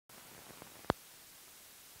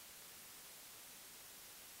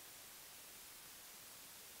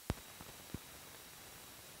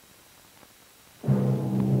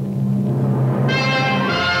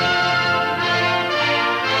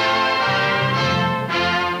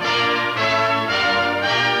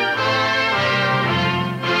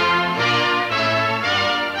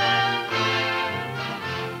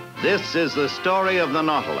This is the story of the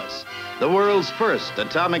Nautilus, the world's first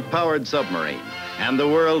atomic-powered submarine, and the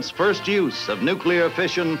world's first use of nuclear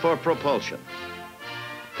fission for propulsion.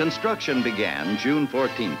 Construction began June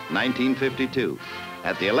 14, 1952,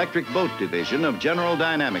 at the Electric Boat Division of General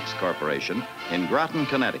Dynamics Corporation in Groton,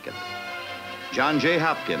 Connecticut. John J.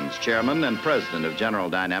 Hopkins, chairman and president of General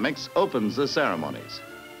Dynamics, opens the ceremonies.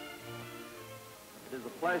 It is a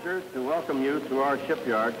pleasure to welcome you to our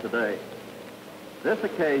shipyard today. This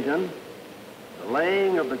occasion, the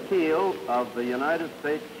laying of the keel of the United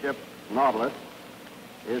States ship Nautilus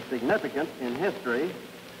is significant in history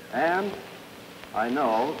and, I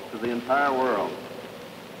know, to the entire world.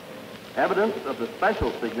 Evidence of the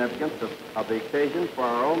special significance of the occasion for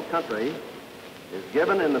our own country is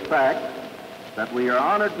given in the fact that we are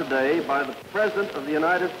honored today by the President of the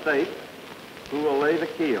United States, who will lay the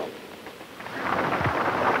keel.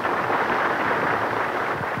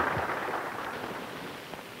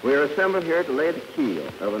 We are assembled here to lay the keel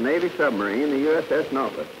of a Navy submarine, the USS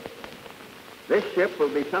Nautilus. This ship will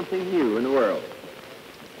be something new in the world.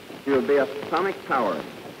 She will be atomic powered.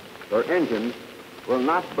 Her engines will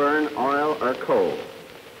not burn oil or coal.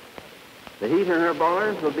 The heat in her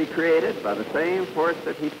boilers will be created by the same force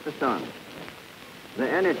that heats the sun. The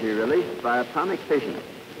energy released by atomic fission,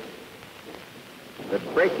 the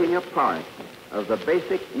breaking apart of the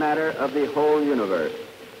basic matter of the whole universe.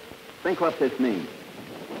 Think what this means.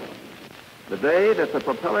 The day that the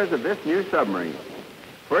propellers of this new submarine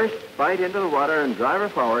first bite into the water and drive her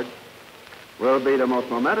forward will be the most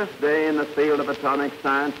momentous day in the field of atomic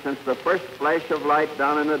science since the first flash of light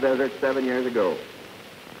down in the desert 7 years ago.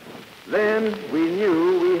 Then we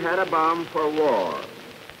knew we had a bomb for war.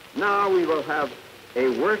 Now we will have a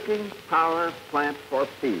working power plant for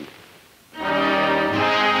peace.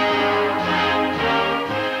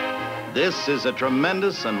 This is a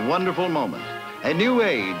tremendous and wonderful moment. A new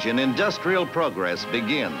age in industrial progress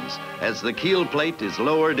begins as the keel plate is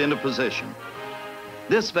lowered into position.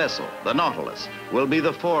 This vessel, the Nautilus, will be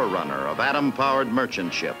the forerunner of atom-powered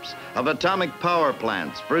merchant ships, of atomic power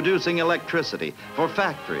plants producing electricity for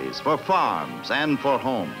factories, for farms, and for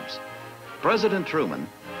homes. President Truman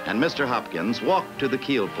and Mr. Hopkins walked to the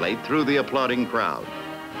keel plate through the applauding crowd.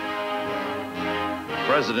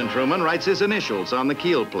 President Truman writes his initials on the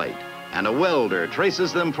keel plate, and a welder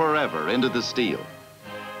traces them forever into the steel.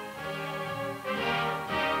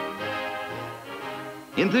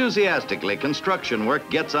 Enthusiastically, construction work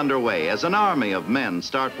gets underway as an army of men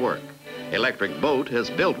start work. Electric Boat has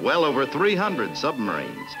built well over 300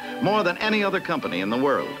 submarines, more than any other company in the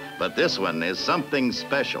world. But this one is something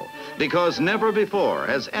special because never before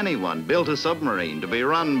has anyone built a submarine to be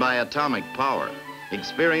run by atomic power.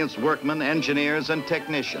 Experienced workmen, engineers, and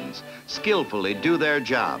technicians skillfully do their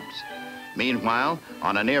jobs. Meanwhile,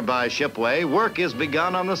 on a nearby shipway, work is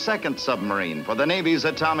begun on the second submarine for the Navy's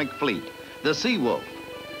atomic fleet, the Seawolf.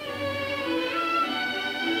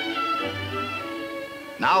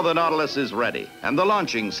 Now the Nautilus is ready, and the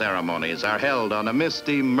launching ceremonies are held on a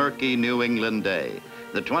misty, murky New England day,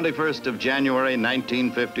 the 21st of January,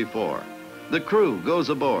 1954. The crew goes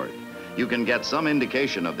aboard. You can get some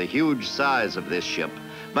indication of the huge size of this ship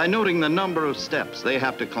by noting the number of steps they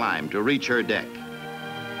have to climb to reach her deck.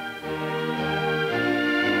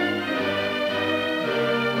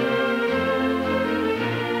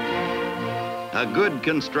 A good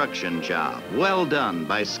construction job, well done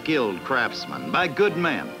by skilled craftsmen, by good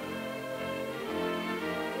men.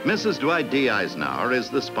 Mrs. Dwight D. Eisenhower is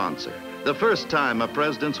the sponsor. The first time a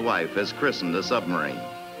president's wife has christened a submarine.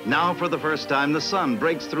 Now, for the first time, the sun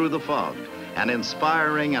breaks through the fog, an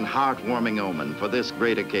inspiring and heartwarming omen for this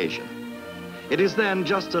great occasion. It is then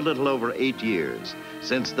just a little over 8 years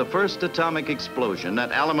since the first atomic explosion at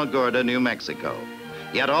Alamogordo, New Mexico.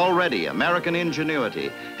 Yet already American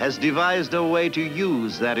ingenuity has devised a way to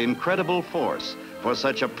use that incredible force for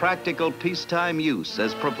such a practical peacetime use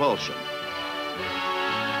as propulsion.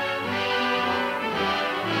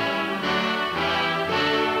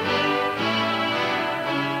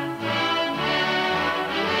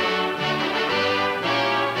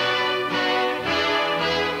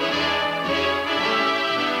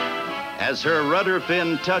 As her rudder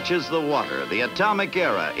fin touches the water, the atomic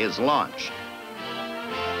era is launched.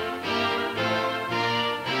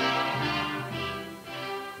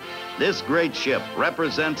 This great ship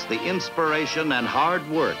represents the inspiration and hard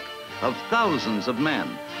work of thousands of men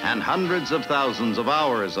and hundreds of thousands of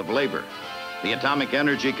hours of labor. The Atomic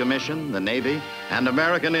Energy Commission, the Navy, and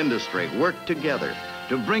American industry work together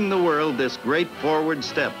to bring the world this great forward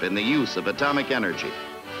step in the use of atomic energy.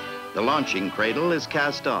 The launching cradle is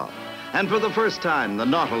cast off, and for the first time, the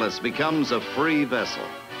Nautilus becomes a free vessel.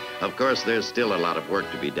 Of course, there's still a lot of work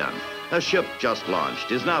to be done. A ship just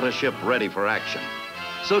launched is not a ship ready for action.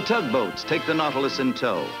 So tugboats take the Nautilus in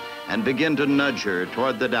tow and begin to nudge her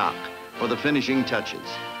toward the dock for the finishing touches.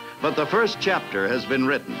 But the first chapter has been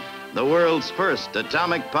written. The world's first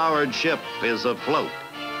atomic-powered ship is afloat.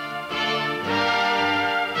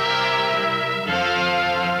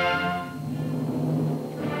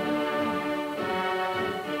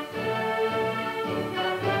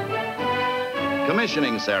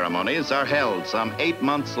 Commissioning ceremonies are held some 8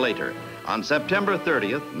 months later, on September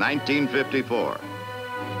 30th, 1954.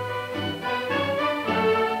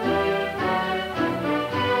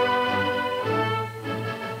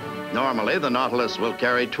 Normally, the Nautilus will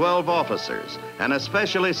carry 12 officers and a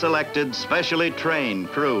specially selected, specially trained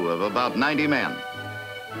crew of about 90 men.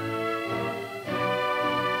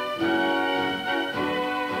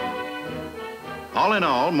 All in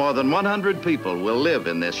all, more than 100 people will live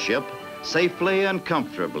in this ship, safely and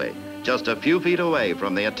comfortably, just a few feet away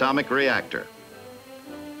from the atomic reactor.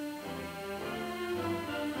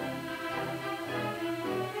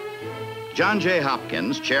 John J.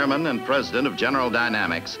 Hopkins, chairman and president of General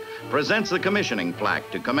Dynamics, presents the commissioning plaque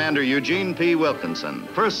to Commander Eugene P. Wilkinson,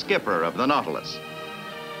 first skipper of the Nautilus.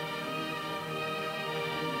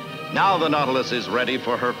 Now the Nautilus is ready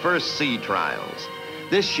for her first sea trials.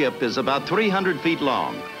 This ship is about 300 feet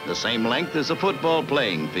long, the same length as a football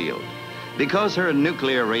playing field. Because her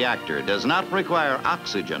nuclear reactor does not require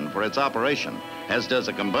oxygen for its operation, as does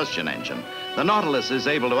a combustion engine, the Nautilus is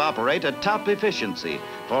able to operate at top efficiency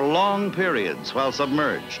for long periods while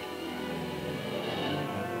submerged.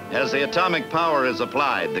 As the atomic power is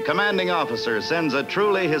applied, the commanding officer sends a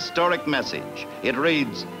truly historic message. It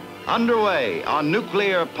reads, "Underway on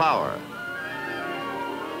nuclear power."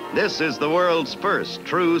 This is the world's first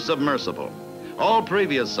true submersible. All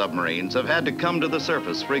previous submarines have had to come to the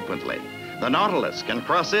surface frequently. The Nautilus can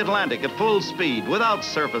cross the Atlantic at full speed without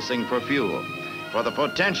surfacing for fuel. For the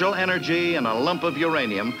potential energy in a lump of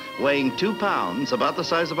uranium weighing 2 pounds, about the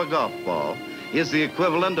size of a golf ball, is the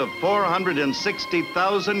equivalent of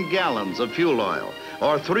 460,000 gallons of fuel oil,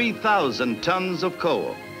 or 3,000 tons of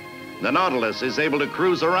coal. The Nautilus is able to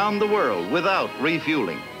cruise around the world without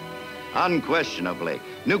refueling. Unquestionably,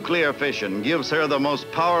 nuclear fission gives her the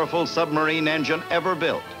most powerful submarine engine ever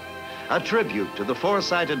built. A tribute to the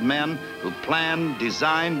foresighted men who planned,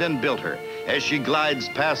 designed, and built her as she glides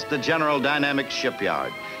past the General Dynamics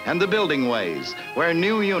shipyard and the building ways where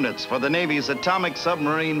new units for the Navy's atomic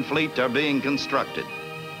submarine fleet are being constructed.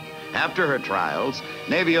 After her trials,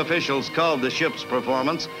 Navy officials called the ship's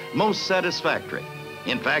performance most satisfactory.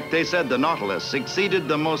 In fact, they said the Nautilus exceeded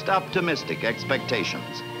the most optimistic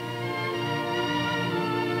expectations.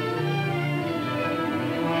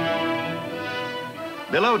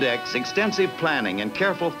 Below decks, extensive planning and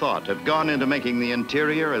careful thought have gone into making the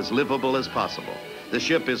interior as livable as possible. The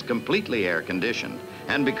ship is completely air-conditioned,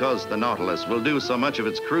 and because the Nautilus will do so much of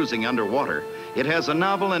its cruising underwater, it has a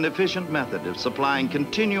novel and efficient method of supplying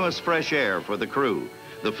continuous fresh air for the crew.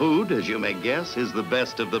 The food, as you may guess, is the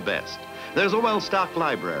best of the best. There's a well-stocked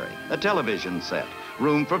library, a television set,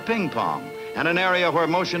 room for ping pong, and an area where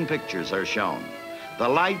motion pictures are shown. The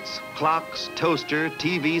lights, clocks, toaster,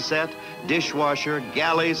 TV set, dishwasher,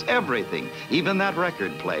 galleys, everything, even that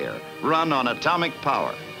record player, run on atomic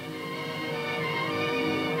power.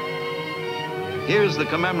 Here's the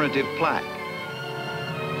commemorative plaque.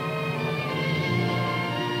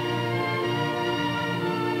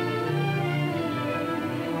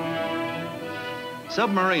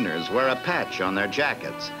 Submariners wear a patch on their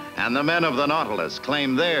jackets, and the men of the Nautilus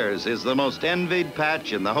claim theirs is the most envied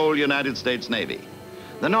patch in the whole United States Navy.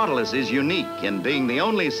 The Nautilus is unique in being the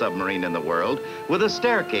only submarine in the world with a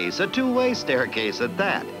staircase, a two-way staircase at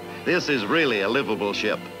that. This is really a livable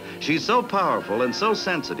ship. She's so powerful and so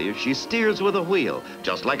sensitive, she steers with a wheel,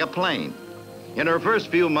 just like a plane. In her first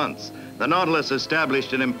few months, the Nautilus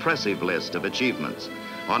established an impressive list of achievements.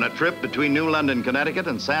 On a trip between New London, Connecticut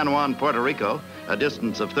and San Juan, Puerto Rico, a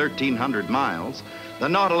distance of 1,300 miles, the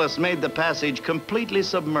Nautilus made the passage completely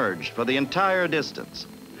submerged for the entire distance.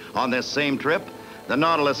 On this same trip, the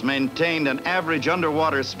Nautilus maintained an average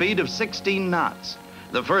underwater speed of 16 knots.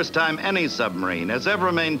 The first time any submarine has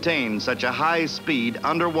ever maintained such a high speed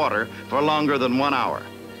underwater for longer than 1 hour.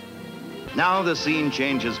 Now the scene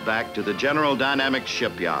changes back to the General Dynamics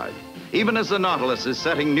shipyard. Even as the Nautilus is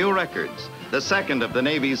setting new records, the second of the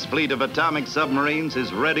Navy's fleet of atomic submarines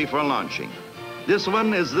is ready for launching. This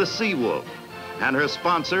one is the Seawolf, and her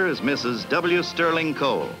sponsor is Mrs. W. Sterling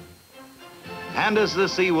Cole. And as the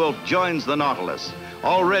Seawolf joins the Nautilus,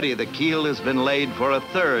 already the keel has been laid for a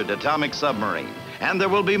third atomic submarine, and there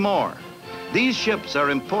will be more. These ships are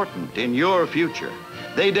important in your future.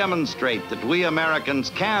 They demonstrate that we Americans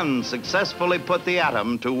can successfully put the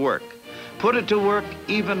atom to work. Put it to work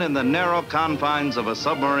even in the narrow confines of a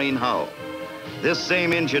submarine hull. This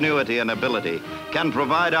same ingenuity and ability can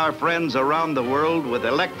provide our friends around the world with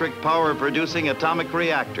electric power-producing atomic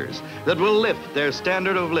reactors that will lift their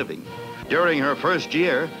standard of living. During her first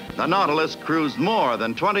year, the Nautilus cruised more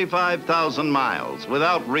than 25,000 miles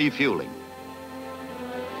without refueling.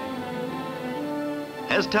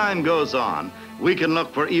 As time goes on, we can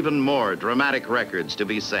look for even more dramatic records to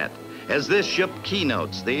be set, as this ship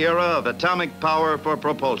keynotes the era of atomic power for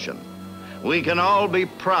propulsion. We can all be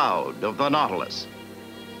proud of the Nautilus.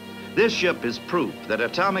 This ship is proof that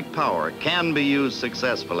atomic power can be used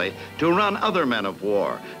successfully to run other men of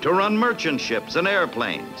war, to run merchant ships and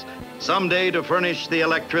airplanes, someday to furnish the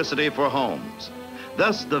electricity for homes.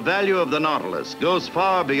 Thus, the value of the Nautilus goes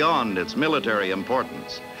far beyond its military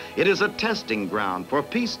importance. It is a testing ground for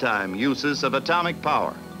peacetime uses of atomic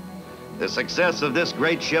power. The success of this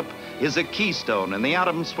great ship is a keystone in the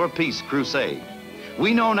Atoms for Peace crusade.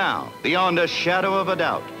 We know now, beyond a shadow of a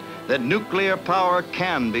doubt, that nuclear power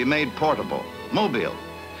can be made portable, mobile.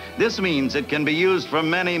 This means it can be used for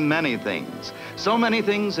many, many things. So many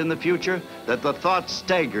things in the future that the thought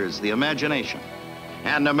staggers the imagination.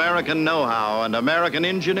 And American know-how and American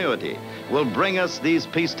ingenuity will bring us these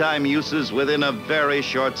peacetime uses within a very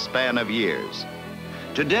short span of years.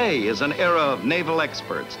 Today is an era of naval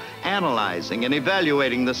experts analyzing and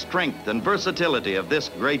evaluating the strength and versatility of this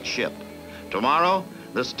great ship. Tomorrow,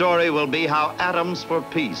 the story will be how Atoms for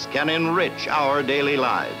Peace can enrich our daily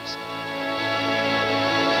lives.